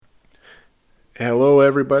Hello,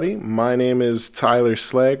 everybody. My name is Tyler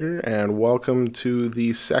Slager, and welcome to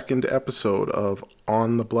the second episode of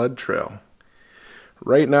On the Blood Trail.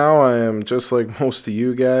 Right now, I am just like most of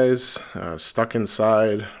you guys, stuck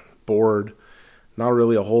inside, bored, not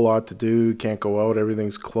really a whole lot to do, can't go out,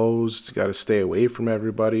 everything's closed, got to stay away from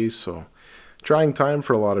everybody, so trying time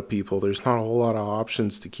for a lot of people. There's not a whole lot of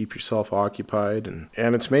options to keep yourself occupied,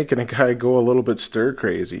 and it's making a guy go a little bit stir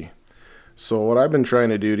crazy. So what I've been trying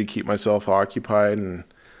to do to keep myself occupied and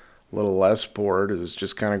a little less bored is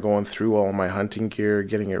just kind of going through all my hunting gear,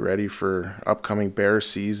 getting it ready for upcoming bear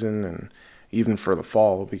season and even for the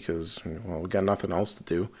fall because, well, we got nothing else to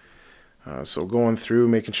do. So going through,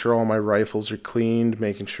 making sure all my rifles are cleaned,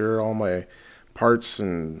 making sure all my parts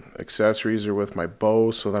and accessories are with my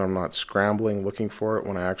bow so that I'm not scrambling looking for it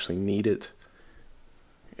when I actually need it.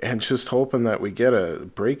 And just hoping that we get a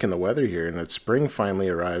break in the weather here and that spring finally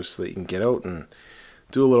arrives so that you can get out and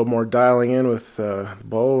do a little more dialing in with the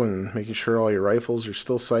bow and making sure all your rifles are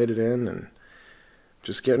still sighted in and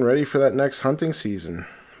just getting ready for that next hunting season.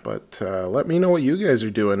 But let me know what you guys are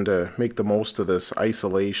doing to make the most of this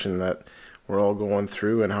isolation that we're all going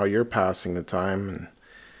through and how you're passing the time. And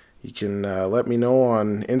you can let me know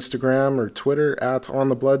on Instagram or Twitter at On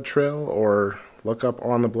The Blood Trail, or look up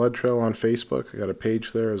On The Blood Trail on Facebook. I got a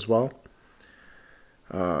page there as well.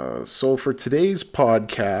 So for today's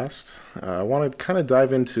podcast, I want to kind of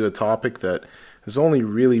dive into a topic that has only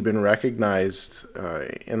really been recognized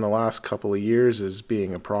in the last couple of years as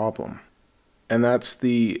being a problem. And that's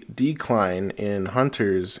the decline in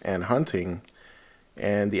hunters and hunting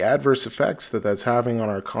and the adverse effects that that's having on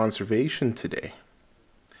our conservation today.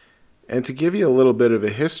 And to give you a little bit of a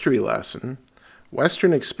history lesson,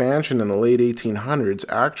 Western expansion in the late 1800s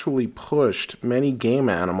actually pushed many game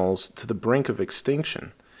animals to the brink of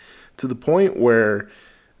extinction, to the point where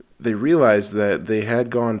they realized that they had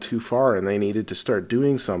gone too far and they needed to start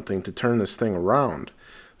doing something to turn this thing around.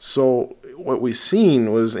 So what we've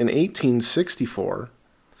seen was in 1864,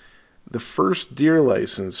 the first deer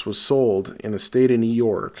license was sold in the state of New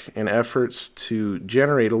York in efforts to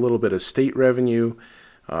generate a little bit of state revenue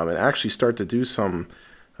and actually start to do some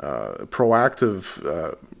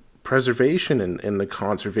proactive preservation in the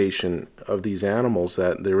conservation of these animals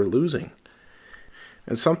that they were losing.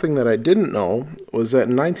 And something that I didn't know was that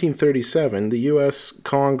in 1937, the U.S.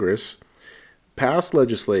 Congress passed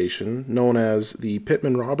legislation known as the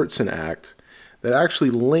Pittman-Robertson Act that actually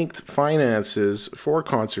linked finances for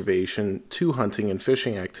conservation to hunting and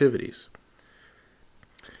fishing activities.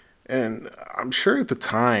 And I'm sure at the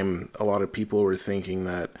time a lot of people were thinking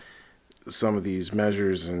that some of these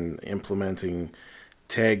measures in implementing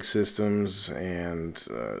tag systems and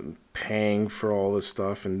paying for all this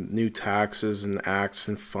stuff and new taxes and acts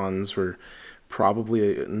and funds were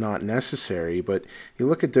probably not necessary. But you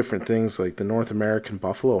look at different things like the North American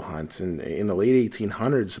buffalo hunt, and in the late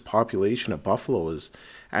 1800s, the population of buffalo was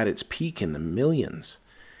at its peak in the millions.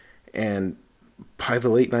 And by the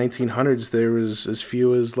late 1900s, there was as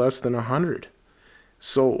few as less than 100.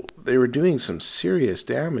 So they were doing some serious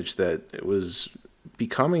damage that it was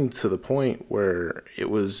becoming to the point where it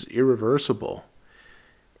was irreversible.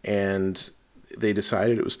 And they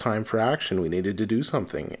decided it was time for action. We needed to do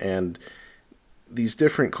something. And these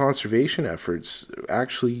different conservation efforts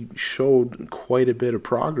actually showed quite a bit of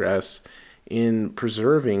progress in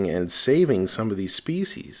preserving and saving some of these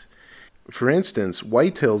species. For instance,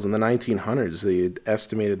 whitetails in the 1900s, they had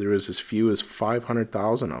estimated there was as few as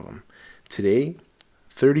 500,000 of them. Today,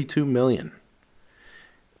 32 million.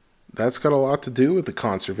 That's got a lot to do with the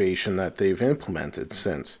conservation that they've implemented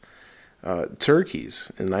since.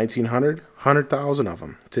 Turkeys in 1900, 100,000 of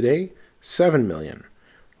them. Today, 7 million.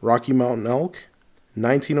 Rocky Mountain elk,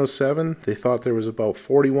 1907, they thought there was about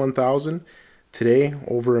 41,000. Today,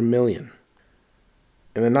 over 1 million.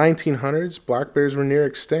 In the 1900s, black bears were near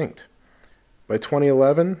extinct. By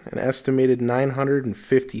 2011, an estimated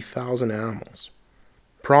 950,000 animals.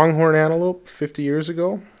 Pronghorn antelope, 50 years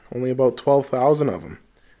ago, only about 12,000 of them.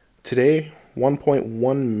 Today,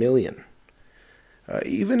 1.1 million.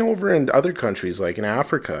 Even over in other countries, like in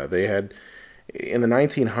Africa, they had, in the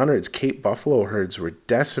 1900s, Cape buffalo herds were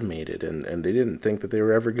decimated, and they didn't think that they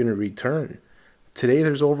were ever going to return. Today,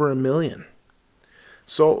 there's over 1 million.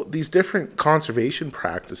 So these different conservation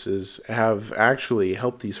practices have actually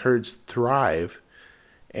helped these herds thrive,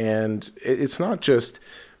 and it's not just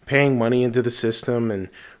paying money into the system and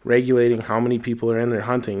regulating how many people are in there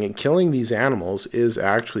hunting. And killing these animals is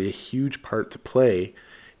actually a huge part to play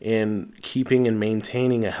in keeping and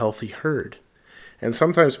maintaining a healthy herd. And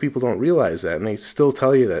sometimes people don't realize that, and they still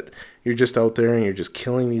tell you that you're just out there and you're just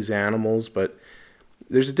killing these animals. But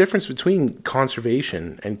there's a difference between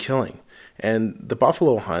conservation and killing. And the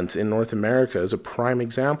buffalo hunt in North America is a prime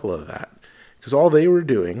example of that. Because all they were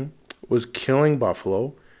doing was killing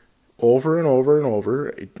buffalo over and over and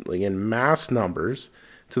over, like in mass numbers,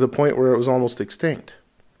 to the point where it was almost extinct.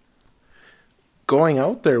 Going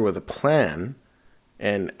out there with a plan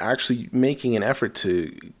and actually making an effort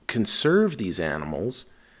to conserve these animals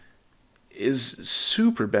is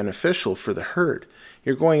super beneficial for the herd.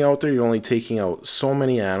 You're going out there, you're only taking out so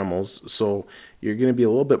many animals, so you're going to be a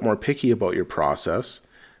little bit more picky about your process.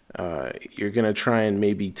 You're going to try and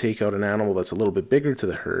maybe take out an animal that's a little bit bigger to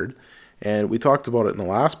the herd. And we talked about it in the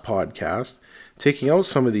last podcast. Taking out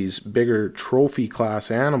some of these bigger trophy class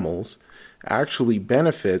animals actually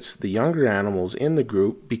benefits the younger animals in the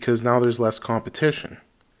group because now there's less competition.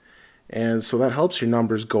 And so that helps your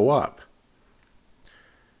numbers go up.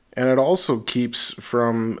 And it also keeps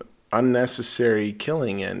from unnecessary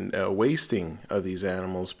killing and wasting of these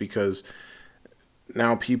animals, because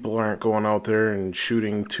now people aren't going out there and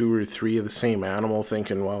shooting 2 or 3 of the same animal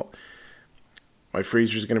thinking, well, my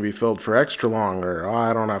freezer's going to be filled for extra long, or oh,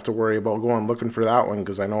 I don't have to worry about going looking for that one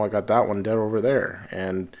because I know I got that one dead over there.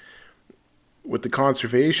 And with the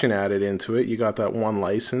conservation added into it, you got that one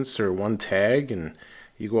license or one tag, and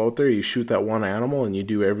you go out there, you shoot that one animal, and you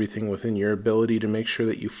do everything within your ability to make sure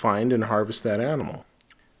that you find and harvest that animal.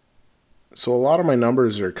 So a lot of my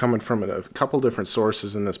numbers are coming from a couple different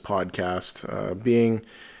sources in this podcast, being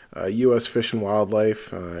U.S. Fish and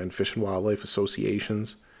Wildlife and Fish and Wildlife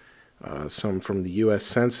associations, some from the U.S.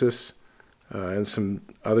 Census, and some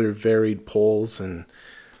other varied polls and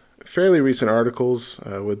fairly recent articles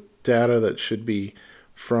with data that should be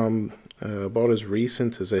from about as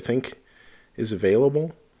recent as I think is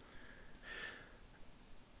available.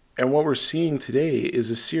 And what we're seeing today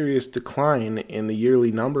is a serious decline in the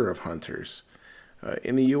yearly number of hunters.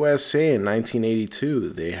 In the USA in 1982,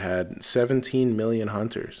 they had 17 million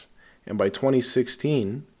hunters. And by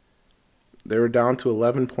 2016, they were down to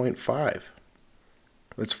 11.5.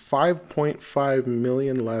 That's 5.5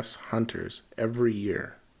 million less hunters every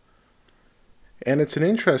year. And it's an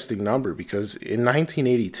interesting number because in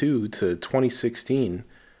 1982 to 2016,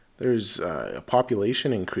 there's a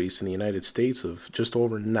population increase in the United States of just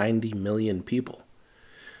over 90 million people.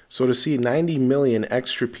 So to see 90 million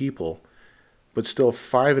extra people, but still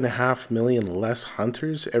 5.5 million less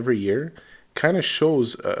hunters every year, kind of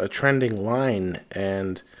shows a trending line.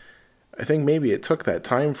 And I think maybe it took that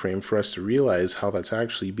time frame for us to realize how that's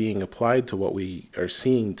actually being applied to what we are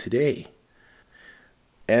seeing today.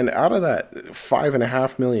 And out of that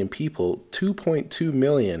 5.5 million people, 2.2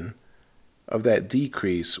 million of that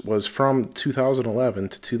decrease was from 2011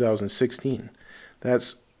 to 2016.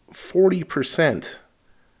 That's 40%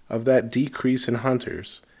 of that decrease in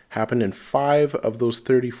hunters happened in 5 of those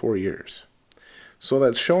 34 years. So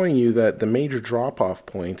that's showing you that the major drop-off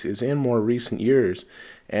point is in more recent years,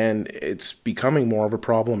 and it's becoming more of a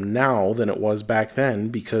problem now than it was back then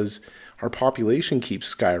because our population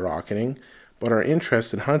keeps skyrocketing, but our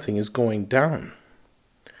interest in hunting is going down.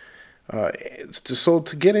 So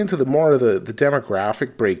to get into the more of the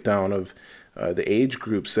demographic breakdown of the age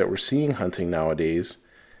groups that we're seeing hunting nowadays,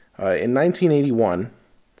 in 1981,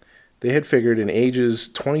 they had figured in ages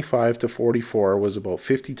 25 to 44 was about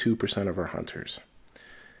 52% of our hunters.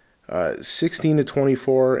 16 to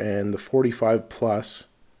 24 and the 45 plus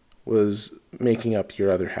was making up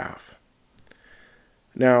your other half.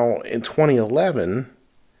 Now, in 2011,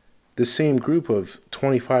 the same group of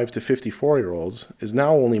 25 to 54-year-olds is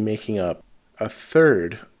now only making up a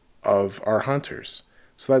third of our hunters.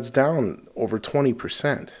 So that's down over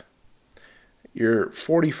 20%. Your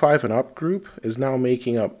 45 and up group is now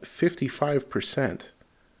making up 55%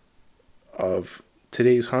 of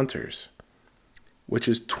today's hunters, which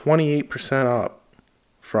is 28% up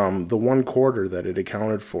from the 1/4 that it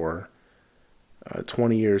accounted for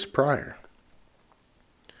 20 years prior.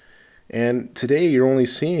 And today you're only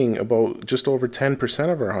seeing about just over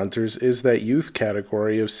 10% of our hunters is that youth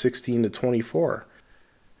category of 16 to 24.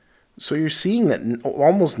 So you're seeing that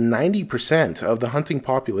almost 90% of the hunting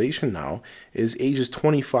population now is ages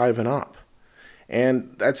 25 and up.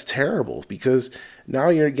 And that's terrible because now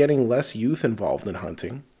you're getting less youth involved in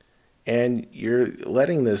hunting, and you're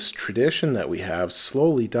letting this tradition that we have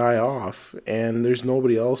slowly die off, and there's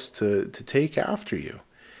nobody else to take after you.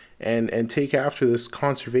 And take after this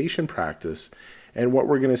conservation practice. And what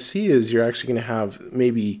we're going to see is you're actually going to have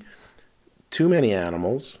maybe too many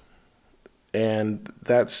animals, and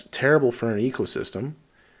that's terrible for an ecosystem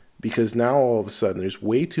because now all of a sudden there's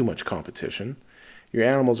way too much competition. Your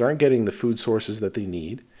animals aren't getting the food sources that they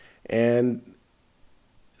need, and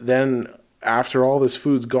then after all this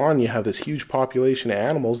food's gone, you have this huge population of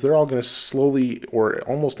animals. They're all going to slowly, or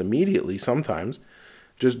almost immediately sometimes,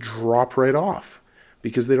 just drop right off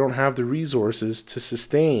because they don't have the resources to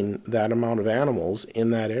sustain that amount of animals in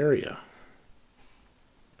that area.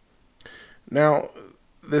 Now,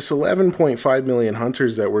 this 11.5 million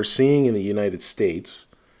hunters that we're seeing in the United States,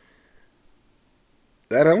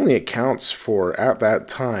 that only accounts for, at that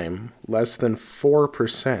time, less than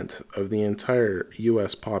 4% of the entire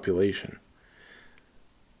US population.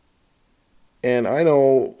 And I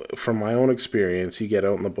know from my own experience, you get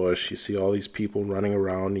out in the bush, you see all these people running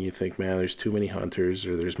around, and you think, man, there's too many hunters,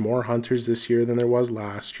 or there's more hunters this year than there was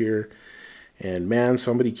last year. And man,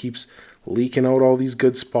 somebody keeps leaking out all these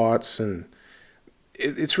good spots, and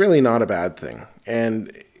it's really not a bad thing.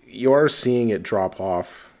 And you are seeing it drop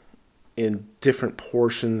off in different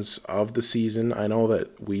portions of the season. I know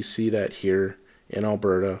that we see that here in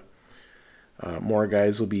Alberta. More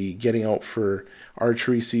guys will be getting out for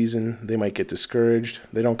archery season. They might get discouraged.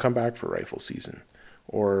 They don't come back for rifle season.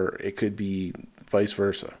 Or it could be vice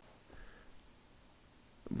versa.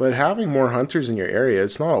 But having more hunters in your area,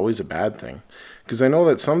 it's not always a bad thing. Because I know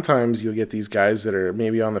that sometimes you'll get these guys that are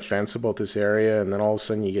maybe on the fence about this area, and then all of a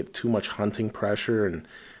sudden you get too much hunting pressure, and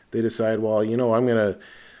they decide, well, I'm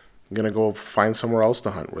gonna go find somewhere else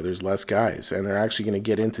to hunt where there's less guys, and they're actually gonna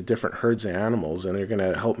get into different herds of animals, and they're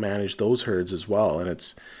gonna help manage those herds as well. And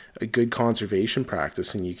it's a good conservation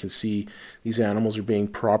practice, and you can see these animals are being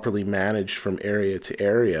properly managed from area to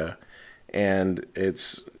area, and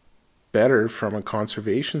it's better from a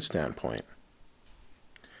conservation standpoint.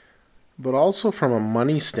 But also from a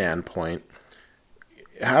money standpoint,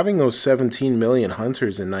 having those 17 million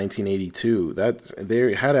hunters in 1982, that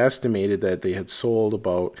they had estimated that they had sold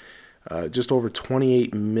about just over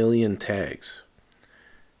 28 million tags.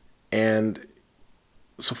 And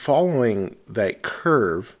so following that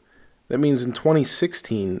curve, that means in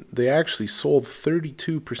 2016, they actually sold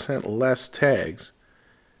 32% less tags.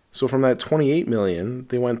 So from that 28 million,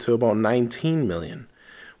 they went to about 19 million,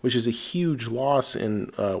 which is a huge loss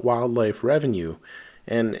in wildlife revenue.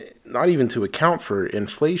 And not even to account for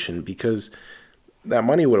inflation, because that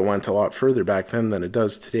money would have went a lot further back then than it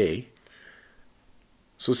does today.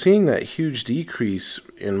 So seeing that huge decrease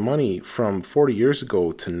in money from 40 years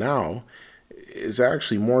ago to now is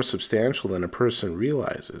actually more substantial than a person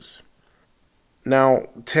realizes. Now,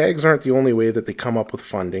 tags aren't the only way that they come up with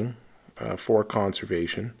funding for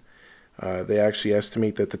conservation. They actually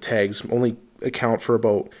estimate that the tags only account for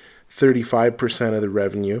about 35% of the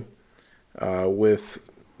revenue, with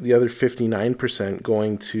the other 59%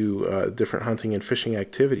 going to different hunting and fishing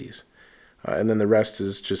activities. And then the rest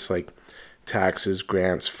is just like taxes,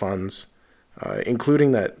 grants, funds,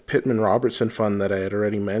 including that Pittman Robertson fund that I had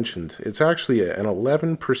already mentioned. It's actually an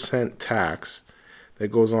 11% tax that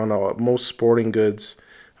goes on most sporting goods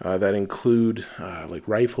that include like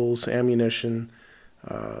rifles, ammunition,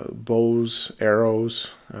 bows, arrows,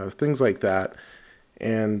 things like that.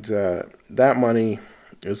 And that money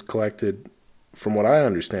is collected, from what I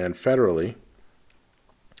understand, federally.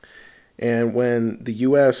 And when the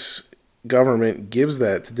U.S. government gives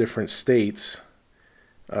that to different states,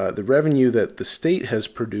 the revenue that the state has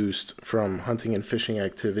produced from hunting and fishing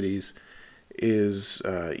activities is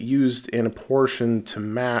used in a portion to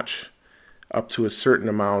match up to a certain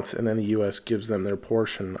amount, and then the U.S. gives them their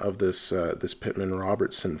portion of this Pittman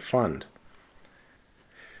Robertson fund.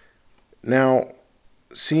 Now,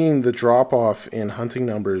 seeing the drop off in hunting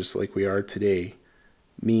numbers like we are today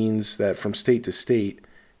means that from state to state,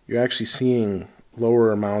 you're actually seeing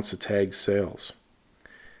lower amounts of tag sales,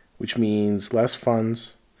 which means less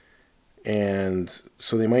funds, and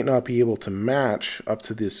so they might not be able to match up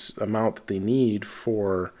to this amount that they need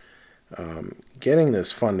for getting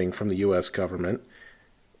this funding from the U.S. government.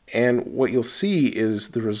 And what you'll see is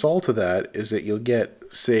the result of that is that you'll get,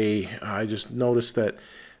 say, I just noticed that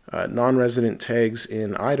non-resident tags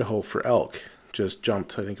in Idaho for elk just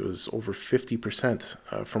jumped. I think it was over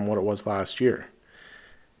 50% from what it was last year.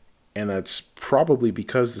 And that's probably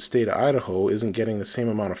because the state of Idaho isn't getting the same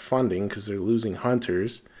amount of funding because they're losing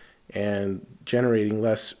hunters and generating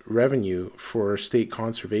less revenue for state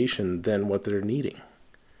conservation than what they're needing.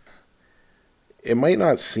 It might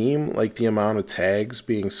not seem like the amount of tags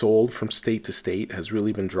being sold from state to state has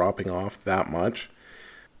really been dropping off that much,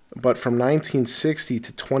 but from 1960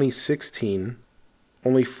 to 2016,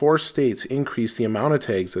 only 4 states increased the amount of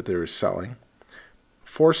tags that they were selling.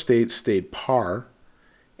 4 states stayed par,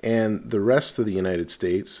 and the rest of the United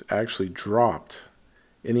States actually dropped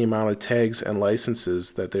in the amount of tags and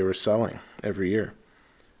licenses that they were selling every year.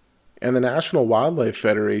 And the National Wildlife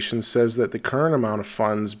Federation says that the current amount of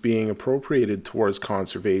funds being appropriated towards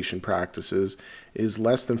conservation practices is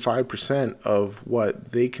less than 5% of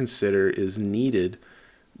what they consider is needed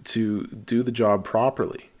to do the job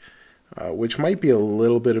properly, which might be a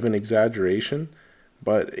little bit of an exaggeration,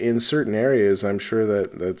 but in certain areas, I'm sure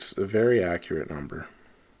that that's a very accurate number.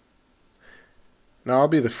 Now, I'll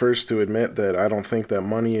be the first to admit that I don't think that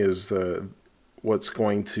money is what's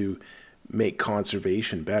going to make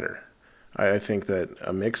conservation better. I think that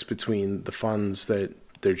a mix between the funds that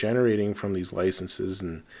they're generating from these licenses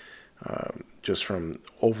and just from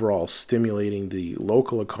overall stimulating the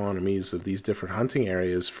local economies of these different hunting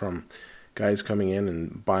areas, from guys coming in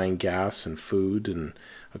and buying gas and food and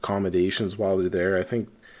accommodations while they're there. I think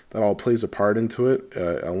that all plays a part into it,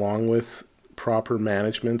 along with proper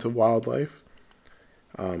management of wildlife.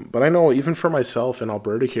 But I know even for myself in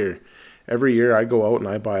Alberta here, every year I go out and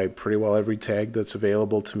I buy pretty well every tag that's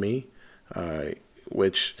available to me,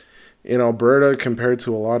 which in Alberta, compared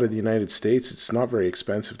to a lot of the United States, it's not very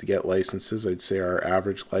expensive to get licenses. I'd say our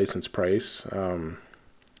average license price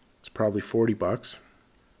is probably $40.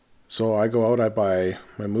 So I go out, I buy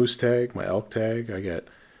my moose tag, my elk tag, I get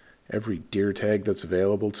every deer tag that's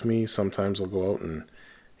available to me. Sometimes I'll go out and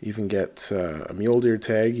even get a mule deer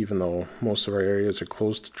tag, even though most of our areas are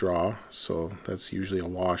closed to draw, so that's usually a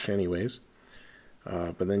wash anyways.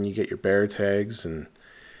 But then you get your bear tags, and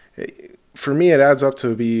for me it adds up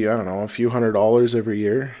to be, I don't know, a few $100s every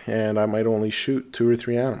year, and I might only shoot 2 or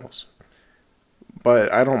 3 animals.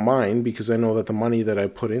 But I don't mind, because I know that the money that I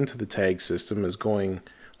put into the tag system is going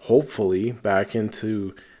hopefully back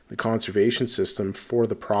into the conservation system for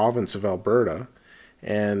the province of Alberta,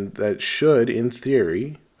 and that should, in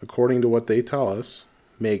theory, according to what they tell us,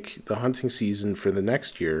 make the hunting season for the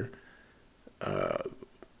next year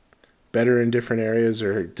better in different areas,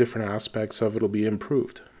 or different aspects of it will be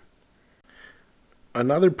improved.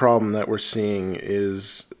 Another problem that we're seeing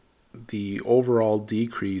is the overall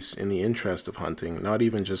decrease in the interest of hunting, not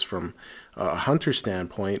even just from a hunter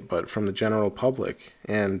standpoint, but from the general public.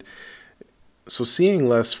 And so seeing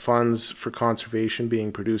less funds for conservation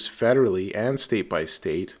being produced federally and state by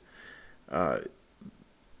state,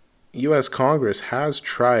 U.S. Congress has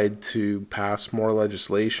tried to pass more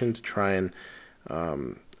legislation to try and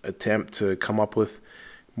attempt to come up with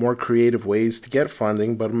more creative ways to get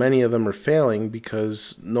funding, but many of them are failing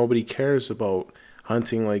because nobody cares about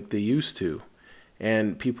hunting like they used to,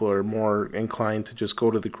 and people are more inclined to just go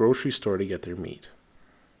to the grocery store to get their meat.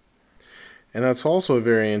 And that's also a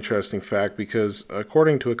very interesting fact, because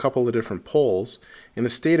according to a couple of different polls, in the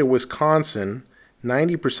state of Wisconsin,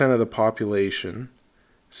 90% of the population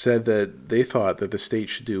said that they thought that the state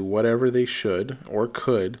should do whatever they should or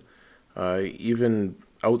could, even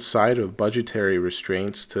outside of budgetary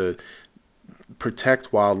restraints, to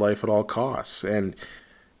protect wildlife at all costs. And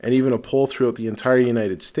even a poll throughout the entire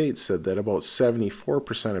United States said that about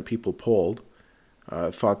 74% of people polled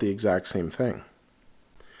thought the exact same thing.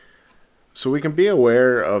 So we can be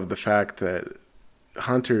aware of the fact that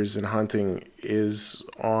hunters and hunting is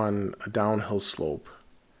on a downhill slope.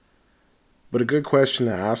 But a good question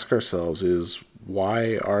to ask ourselves is,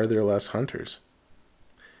 why are there less hunters?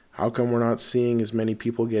 How come we're not seeing as many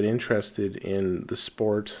people get interested in the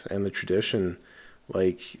sport and the tradition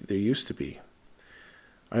like there used to be?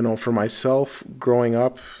 I know for myself, growing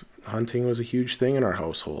up, hunting was a huge thing in our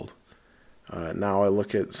household. Now I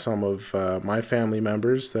look at some of my family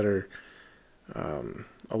members that are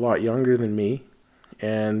a lot younger than me,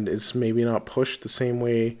 and it's maybe not pushed the same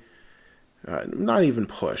way. Not even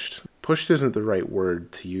pushed. Pushed isn't the right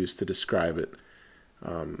word to use to describe it.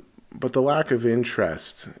 But the lack of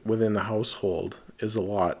interest within the household is a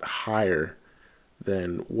lot higher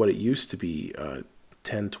than what it used to be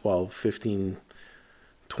 10, 12, 15,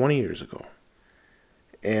 20 years ago.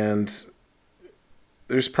 And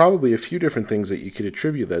there's probably a few different things that you could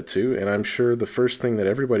attribute that to, and I'm sure the first thing that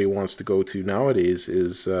everybody wants to go to nowadays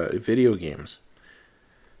is video games.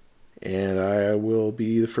 And I will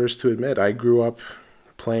be the first to admit, I grew up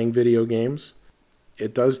playing video games.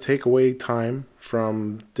 It does take away time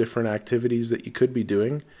from different activities that you could be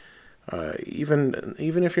doing. Even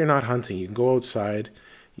if you're not hunting, you can go outside,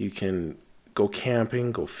 you can go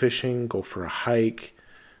camping, go fishing, go for a hike,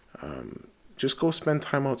 just go spend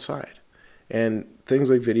time outside. And things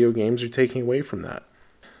like video games are taking away from that.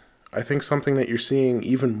 I think something that you're seeing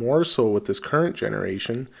even more so with this current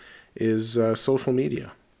generation is social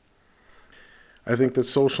media. I think that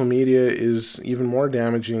social media is even more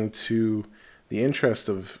damaging to the interest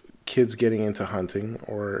of kids getting into hunting,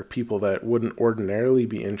 or people that wouldn't ordinarily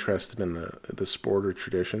be interested in the sport or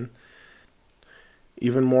tradition.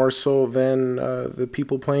 even more so than the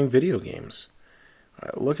people playing video games.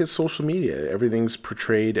 Look at social media. Everything's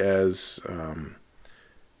portrayed as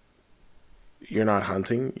you're not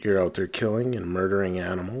hunting, you're out there killing and murdering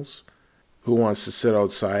animals. Who wants to sit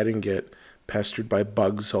outside and get pestered by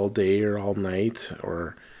bugs all day or all night?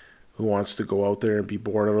 Or who wants to go out there and be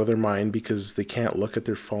bored out of their mind because they can't look at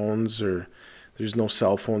their phones, or there's no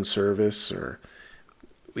cell phone service, or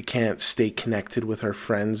we can't stay connected with our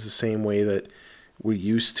friends the same way that we're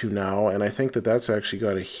used to now. And I think that that's actually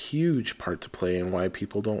got a huge part to play in why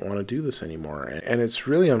people don't want to do this anymore. And it's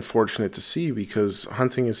really unfortunate to see, because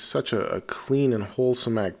hunting is such a clean and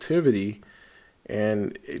wholesome activity,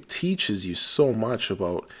 and it teaches you so much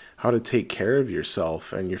about how to take care of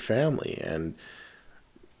yourself and your family. And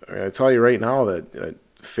I tell you right now that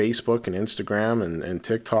Facebook and Instagram and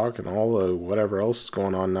TikTok and all the whatever else is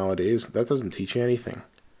going on nowadays, that doesn't teach you anything.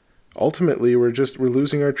 Ultimately, we're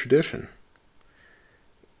losing our tradition.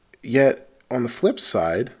 Yet, on the flip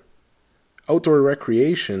side, outdoor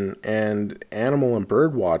recreation and animal and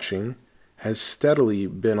bird watching has steadily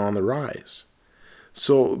been on the rise.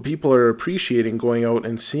 So people are appreciating going out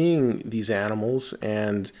and seeing these animals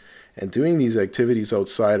and doing these activities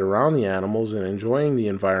outside around the animals and enjoying the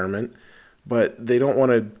environment, but they don't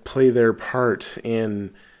want to play their part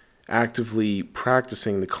in actively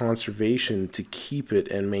practicing the conservation to keep it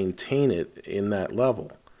and maintain it in that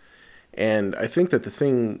level. And I think that the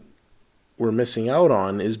thing we're missing out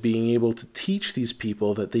on is being able to teach these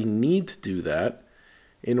people that they need to do that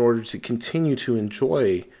in order to continue to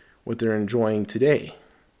enjoy what they're enjoying today.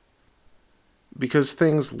 Because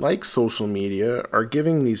things like social media are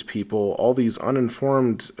giving these people all these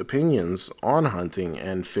uninformed opinions on hunting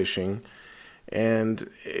and fishing, and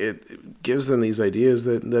it gives them these ideas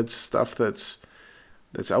that's stuff that's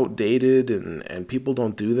outdated, and people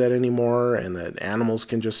don't do that anymore, and that animals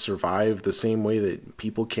can just survive the same way that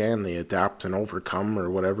people can. They adapt and overcome or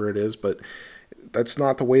whatever it is, but that's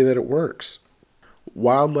not the way that it works.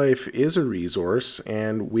 Wildlife is a resource,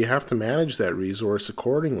 and we have to manage that resource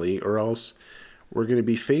accordingly, or else we're going to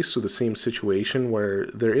be faced with the same situation where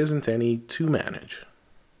there isn't any to manage.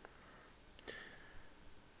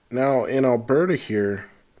 Now, in Alberta here,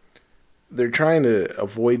 they're trying to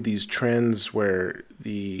avoid these trends where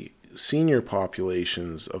the senior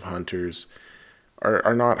populations of hunters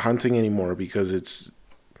are not hunting anymore, because it's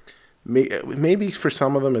maybe for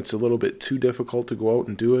some of them it's a little bit too difficult to go out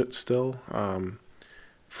and do it still.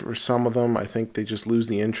 For some of them, I think they just lose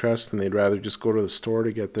the interest and they'd rather just go to the store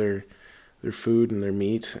to get their food and their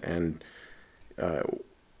meat. And uh,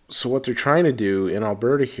 so what they're trying to do in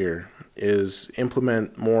Alberta here is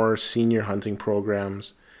implement more senior hunting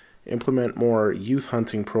programs, implement more youth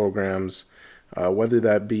hunting programs, whether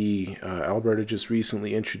that be Alberta just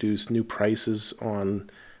recently introduced new prices on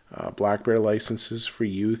black bear licenses for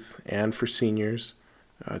youth and for seniors,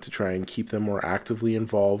 to try and keep them more actively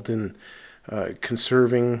involved in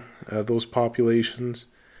conserving those populations.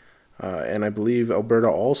 And I believe Alberta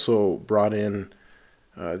also brought in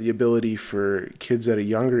the ability for kids at a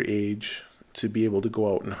younger age to be able to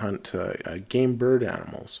go out and hunt game bird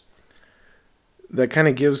animals. That kind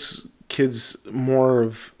of gives kids more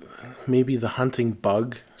of maybe the hunting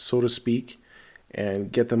bug, so to speak,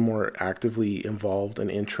 and get them more actively involved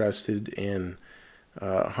and interested in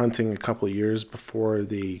hunting a couple of years before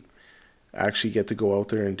they actually get to go out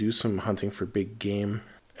there and do some hunting for big game.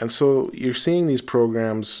 And so you're seeing these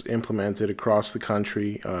programs implemented across the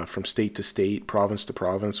country, from state to state, province to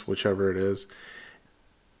province, whichever it is.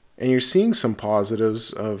 And you're seeing some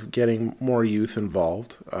positives of getting more youth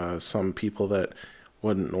involved. Some people that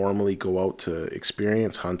wouldn't normally go out to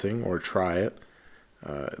experience hunting or try it,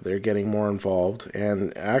 they're getting more involved.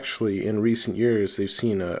 And actually, in recent years, they've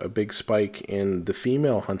seen a big spike in the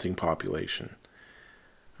female hunting population,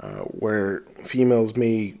 where females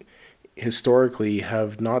may historically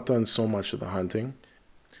have not done so much of the hunting.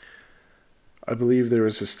 I believe there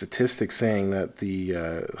was a statistic saying that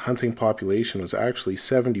the hunting population was actually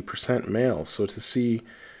 70% male. So to see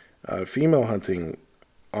female hunting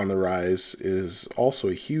on the rise is also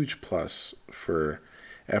a huge plus for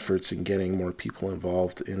efforts in getting more people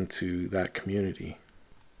involved into that community.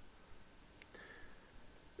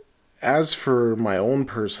 As for my own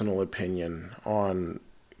personal opinion on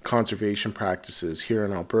conservation practices here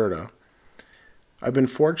in Alberta, I've been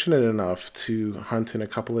fortunate enough to hunt in a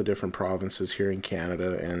couple of different provinces here in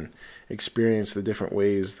Canada and experience the different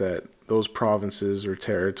ways that those provinces or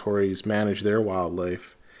territories manage their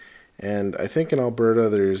wildlife. And I think in Alberta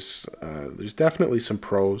there's definitely some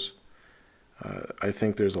pros. I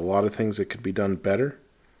think there's a lot of things that could be done better,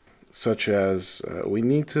 such as we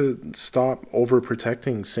need to stop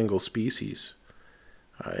overprotecting single species.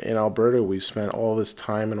 In Alberta, we've spent all this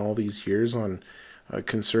time and all these years on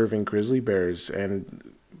conserving grizzly bears,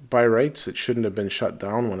 and by rights, it shouldn't have been shut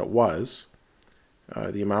down when it was.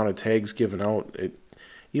 The amount of tags given out,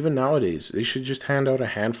 even nowadays, they should just hand out a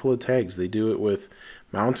handful of tags. They do it with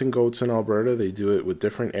mountain goats in Alberta, they do it with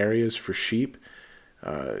different areas for sheep,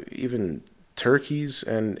 even turkeys,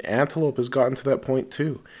 and antelope has gotten to that point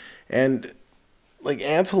too. And like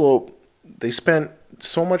antelope, they spent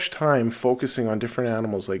so much time focusing on different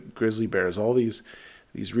animals like grizzly bears. All these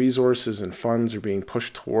resources and funds are being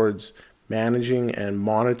pushed towards managing and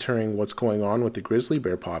monitoring what's going on with the grizzly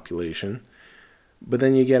bear population. But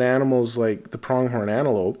then you get animals like the pronghorn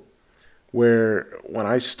antelope, where when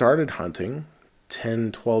I started hunting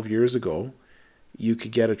 10, 12 years ago, you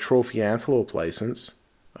could get a trophy antelope license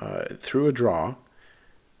through a draw,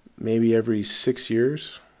 maybe every 6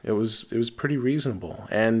 years. It was pretty reasonable.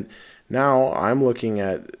 And now I'm looking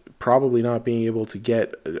at probably not being able to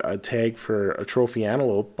get a tag for a trophy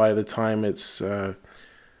antelope by the time it's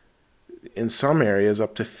in some areas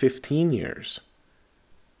up to 15 years.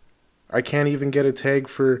 I can't even get a tag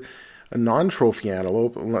for a non-trophy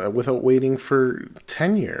antelope without waiting for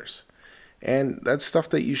 10 years. And that's stuff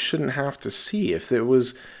that you shouldn't have to see. If it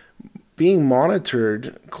was being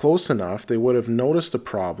monitored close enough, they would have noticed a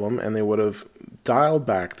problem and they would have dialed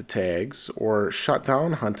back the tags or shut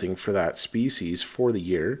down hunting for that species for the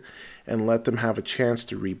year and let them have a chance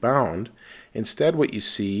to rebound. Instead, what you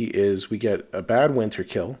see is we get a bad winter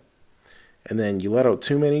kill, and then you let out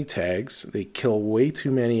too many tags, they kill way too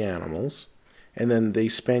many animals, and then they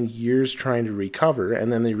spend years trying to recover,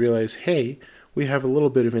 and then they realize, hey, we have a little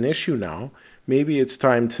bit of an issue now. Maybe it's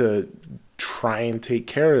time to try and take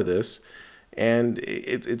care of this, and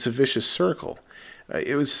it's a vicious circle.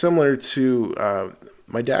 It was similar to,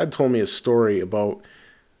 my dad told me a story about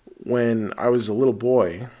when I was a little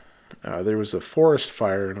boy, there was a forest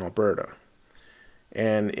fire in Alberta.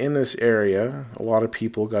 And in this area, a lot of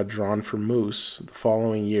people got drawn for moose the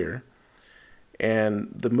following year. And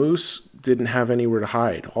the moose didn't have anywhere to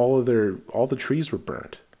hide. All the trees were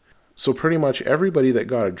burnt. So pretty much everybody that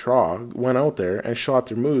got a draw went out there and shot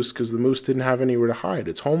their moose because the moose didn't have anywhere to hide.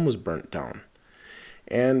 Its home was burnt down.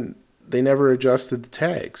 And they never adjusted the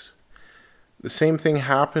tags. The same thing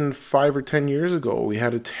happened 5 or 10 years ago. We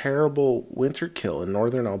had a terrible winter kill in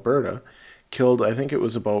northern Alberta. Killed, I think it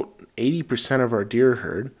was about 80% of our deer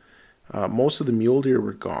herd. Most of the mule deer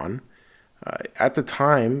were gone. At the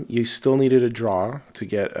time, you still needed a draw to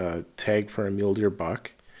get a tag for a mule deer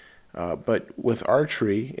buck. But with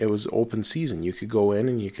archery, it was open season. You could go in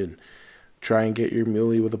and you could try and get your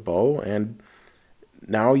muley with a bow, and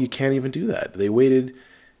now you can't even do that. They waited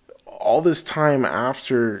all this time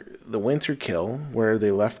after the winter kill where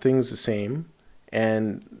they left things the same,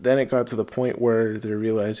 and then it got to the point where they're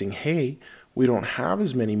realizing, hey, we don't have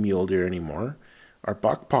as many mule deer anymore. Our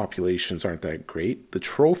buck populations aren't that great. The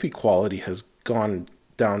trophy quality has gone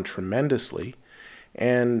down tremendously.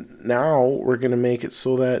 And now we're going to make it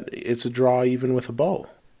so that it's a draw even with a bow.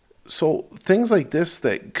 So things like this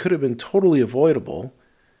that could have been totally avoidable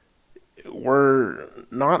were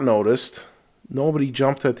not noticed. Nobody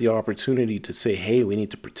jumped at the opportunity to say, hey, we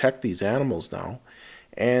need to protect these animals now.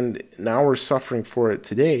 And now we're suffering for it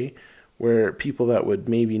today, where people that would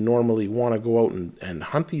maybe normally want to go out and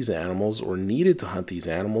hunt these animals or needed to hunt these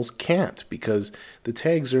animals can't because the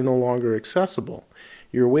tags are no longer accessible.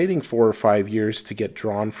 You're waiting 4 or 5 years to get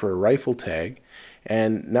drawn for a rifle tag,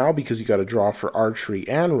 and now because you got a draw for archery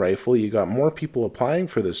and rifle, you got more people applying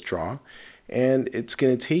for this draw, and it's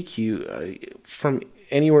going to take you from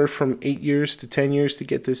anywhere from 8 years to 10 years to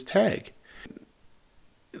get this tag.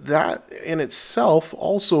 That in itself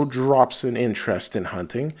also drops an interest in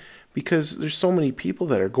hunting because there's so many people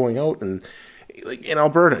that are going out, and like in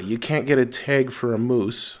Alberta, you can't get a tag for a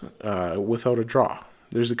moose without a draw.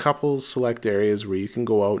 There's a couple select areas where you can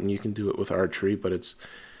go out and you can do it with archery, but it's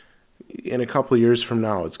in a couple of years from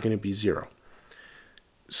now, it's going to be 0.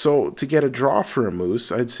 So to get a draw for a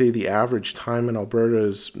moose, I'd say the average time in Alberta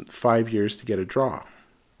is 5 years to get a draw.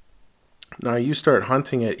 Now you start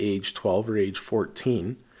hunting at age 12 or age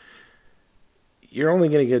 14, you're only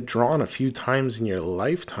going to get drawn a few times in your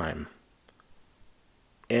lifetime.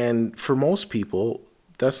 And for most people,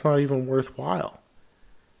 that's not even worthwhile.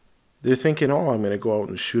 They're thinking, oh, I'm going to go out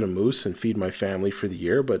and shoot a moose and feed my family for the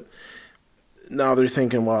year. But now they're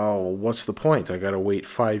thinking, well, what's the point? I got to wait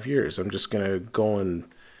 5 years. I'm just going to go and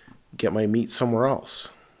get my meat somewhere else.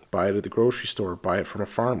 Buy it at the grocery store, buy it from a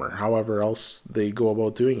farmer, however else they go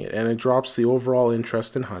about doing it. And it drops the overall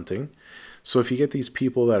interest in hunting. So if you get these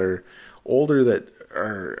people that are older that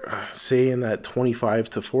are, say, in that 25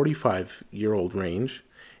 to 45-year-old range,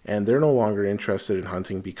 and they're no longer interested in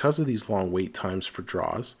hunting because of these long wait times for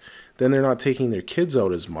draws, then they're not taking their kids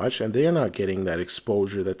out as much, and they're not getting that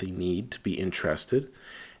exposure that they need to be interested.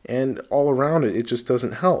 And all around it just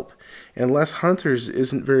doesn't help. And less hunters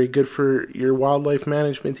isn't very good for your wildlife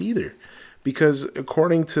management either, because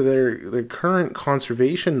according to their current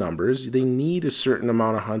conservation numbers, they need a certain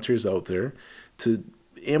amount of hunters out there to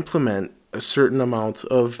implement a certain amount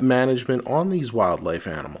of management on these wildlife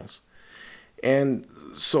animals. And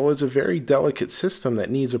so it's a very delicate system that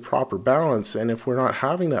needs a proper balance. And if we're not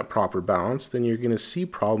having that proper balance, then you're going to see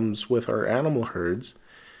problems with our animal herds,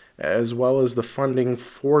 as well as the funding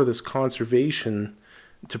for this conservation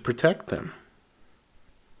to protect them.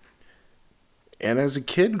 And as a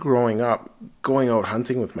kid growing up, going out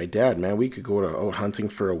hunting with my dad, man, we could go out hunting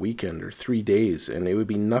for a weekend or 3 days, and it would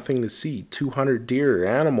be nothing to see 200 deer or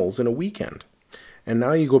animals in a weekend. And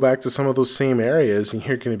now you go back to some of those same areas, and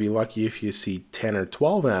you're going to be lucky if you see 10 or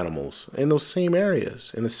 12 animals in those same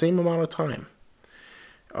areas in the same amount of time.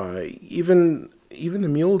 Even the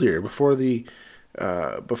mule deer before the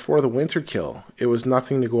winter kill, it was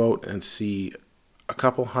nothing to go out and see a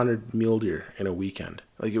couple hundred mule deer in a weekend.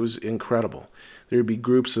 Like, it was incredible. There would be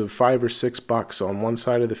groups of 5 or 6 bucks on one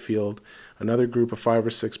side of the field, another group of 5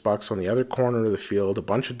 or 6 bucks on the other corner of the field, a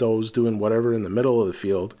bunch of does doing whatever in the middle of the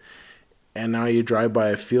field. And now you drive by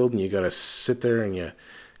a field and you got to sit there and you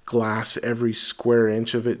glass every square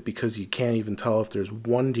inch of it because you can't even tell if there's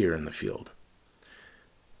one deer in the field.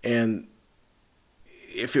 And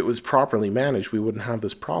if it was properly managed, we wouldn't have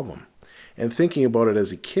this problem. And thinking about it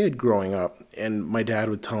as a kid growing up, and my dad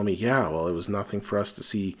would tell me, yeah, well, it was nothing for us to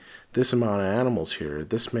see this amount of animals here,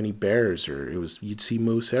 this many bears, or you'd see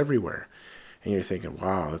moose everywhere. And you're thinking,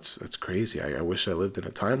 wow, that's crazy. I wish I lived in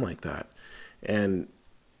a time like that. And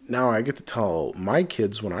now I get to tell my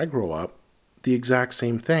kids when I grow up the exact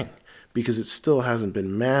same thing, because it still hasn't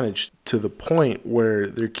been managed to the point where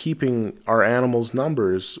they're keeping our animals'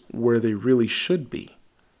 numbers where they really should be.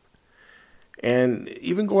 And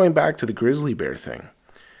even going back to the grizzly bear thing,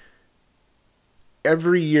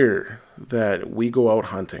 every year that we go out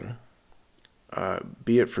hunting,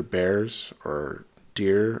 be it for bears or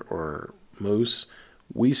deer or moose,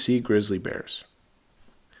 we see grizzly bears.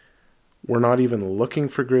 We're not even looking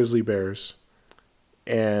for grizzly bears,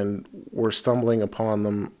 and we're stumbling upon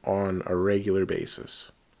them on a regular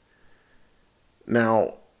basis.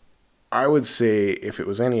 Now, I would say if it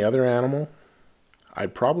was any other animal,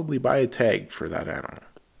 I'd probably buy a tag for that animal.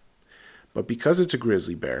 But because it's a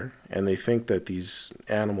grizzly bear, and they think that these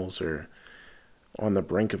animals are on the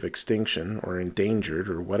brink of extinction or endangered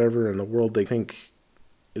or whatever in the world they think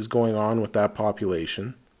is going on with that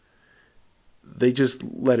population, they just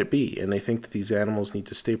let it be, and they think that these animals need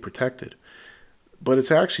to stay protected. But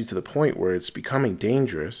it's actually to the point where it's becoming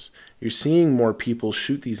dangerous. You're seeing more people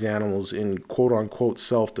shoot these animals in quote-unquote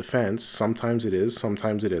self-defense. Sometimes it is,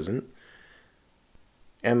 sometimes it isn't.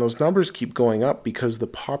 And those numbers keep going up because the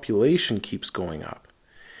population keeps going up.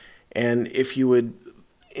 And if you would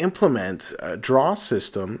implement a draw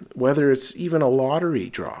system, whether it's even a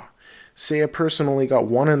lottery draw, say a person only got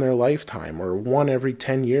one in their lifetime, or one every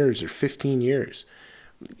 10 years or 15 years.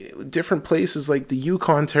 Different places like the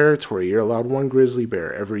Yukon Territory, you're allowed one grizzly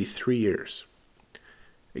bear every 3 years.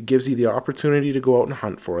 It gives you the opportunity to go out and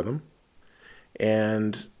hunt for them.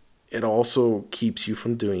 And it also keeps you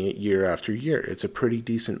from doing it year after year. It's a pretty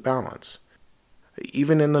decent balance.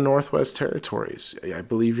 Even in the Northwest Territories, I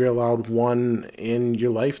believe you're allowed one in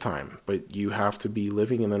your lifetime, but you have to be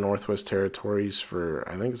living in the Northwest Territories for,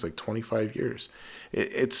 I think it's like 25 years.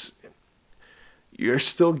 You're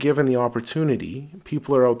still given the opportunity.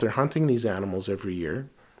 People are out there hunting these animals every year,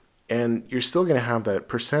 and you're still going to have that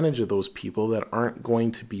percentage of those people that aren't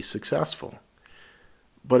going to be successful.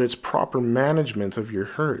 But it's proper management of your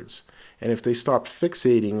herds. And if they stop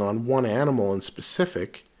fixating on one animal in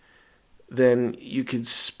specific, then you could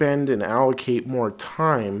spend and allocate more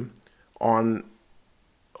time on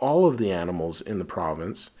all of the animals in the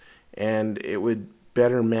province, and it would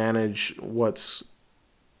better manage what's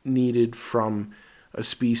needed from a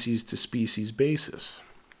species to species basis.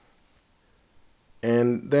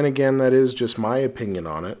 And then again, that is just my opinion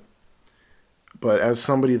on it. But as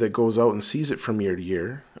somebody that goes out and sees it from year to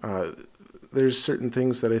year, there's certain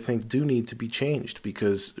things that I think do need to be changed,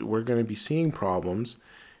 because we're going to be seeing problems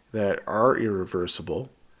that are irreversible,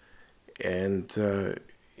 and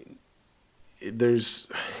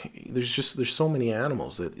there's so many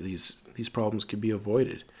animals that these problems could be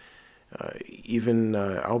avoided. Even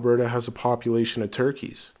Alberta has a population of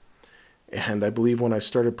turkeys, and I believe when I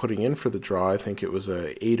started putting in for the draw, I think it was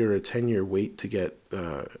a 8 or a 10 year wait to get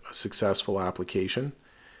a successful application.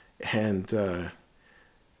 And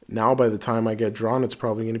Now, by the time I get drawn, it's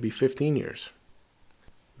probably going to be 15 years.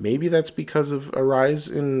 Maybe that's because of a rise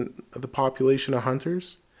in the population of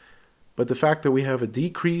hunters, but the fact that we have a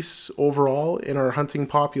decrease overall in our hunting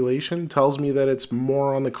population tells me that it's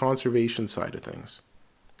more on the conservation side of things.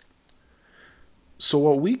 So,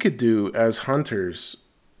 what we could do as hunters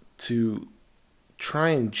to try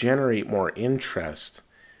and generate more interest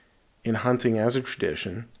in hunting as a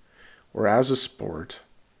tradition or as a sport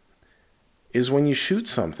is when you shoot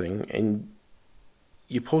something and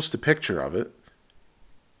you post a picture of it,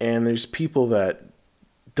 and there's people that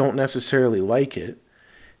don't necessarily like it,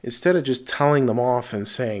 instead of just telling them off and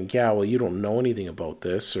saying, yeah, well, you don't know anything about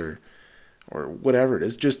this, or whatever it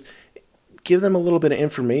is, just give them a little bit of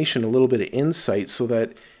information, a little bit of insight, so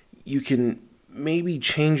that you can maybe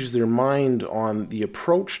change their mind on the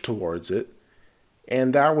approach towards it.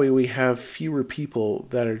 And that way we have fewer people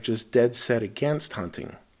that are just dead set against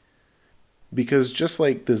hunting. Because just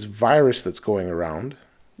like this virus that's going around,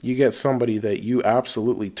 you get somebody that you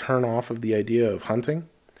absolutely turn off of the idea of hunting,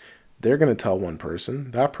 they're going to tell one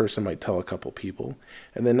person, that person might tell a couple people,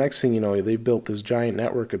 and the next thing you know, they've built this giant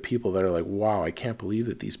network of people that are like, wow, I can't believe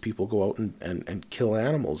that these people go out and kill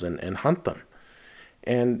animals and hunt them.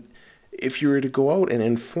 And if you were to go out and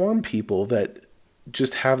inform people that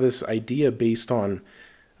just have this idea based on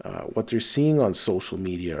what they're seeing on social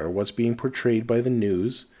media or what's being portrayed by the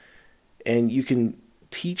news, and you can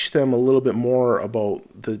teach them a little bit more about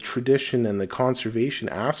the tradition and the conservation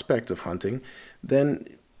aspect of hunting, then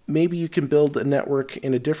maybe you can build a network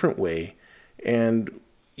in a different way and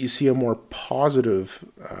you see a more positive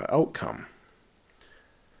outcome.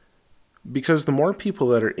 Because the more people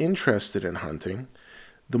that are interested in hunting,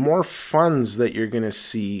 the more funds that you're going to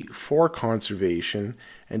see for conservation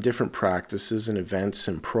and different practices and events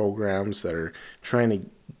and programs that are trying to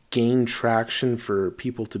gain traction for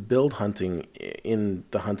people to build hunting in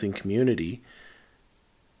the hunting community.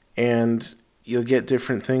 And you'll get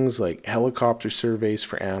different things like helicopter surveys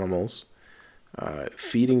for animals,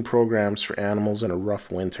 feeding programs for animals in a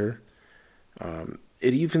rough winter.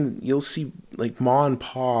 You'll see like ma and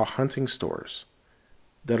pa hunting stores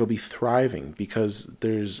that'll be thriving because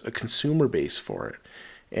there's a consumer base for it.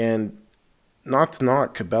 And not to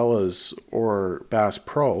knock Cabela's or Bass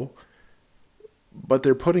Pro, but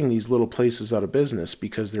they're putting these little places out of business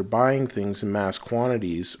because they're buying things in mass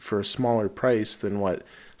quantities for a smaller price than what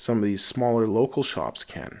some of these smaller local shops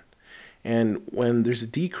can. And when there's a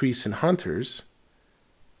decrease in hunters,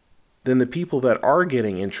 then the people that are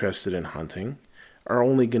getting interested in hunting are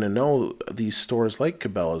only going to know these stores like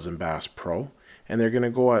Cabela's and Bass Pro, and they're going to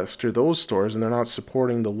go after those stores, and they're not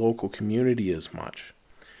supporting the local community as much.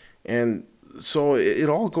 And so it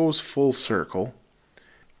all goes full circle.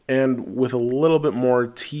 And with a little bit more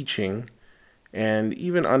teaching and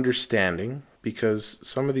even understanding, because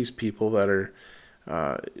some of these people that are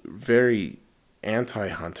very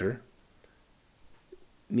anti-hunter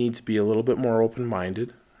need to be a little bit more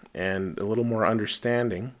open-minded and a little more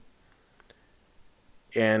understanding.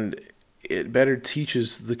 And it better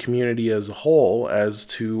teaches the community as a whole as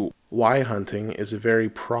to why hunting is a very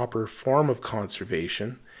proper form of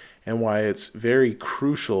conservation and why it's very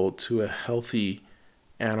crucial to a healthy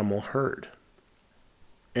animal herd.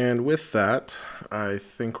 And with that, I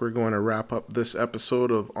think we're going to wrap up this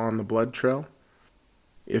episode of On the Blood Trail.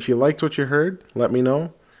 If you liked what you heard, let me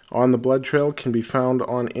know. On the Blood Trail can be found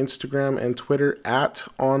on Instagram and Twitter at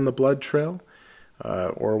On the Blood Trail,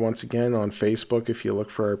 or once again on Facebook if you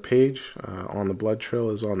look for our page. On the Blood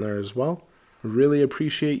Trail is on there as well. Really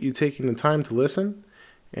appreciate you taking the time to listen,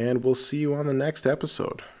 and we'll see you on the next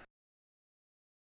episode.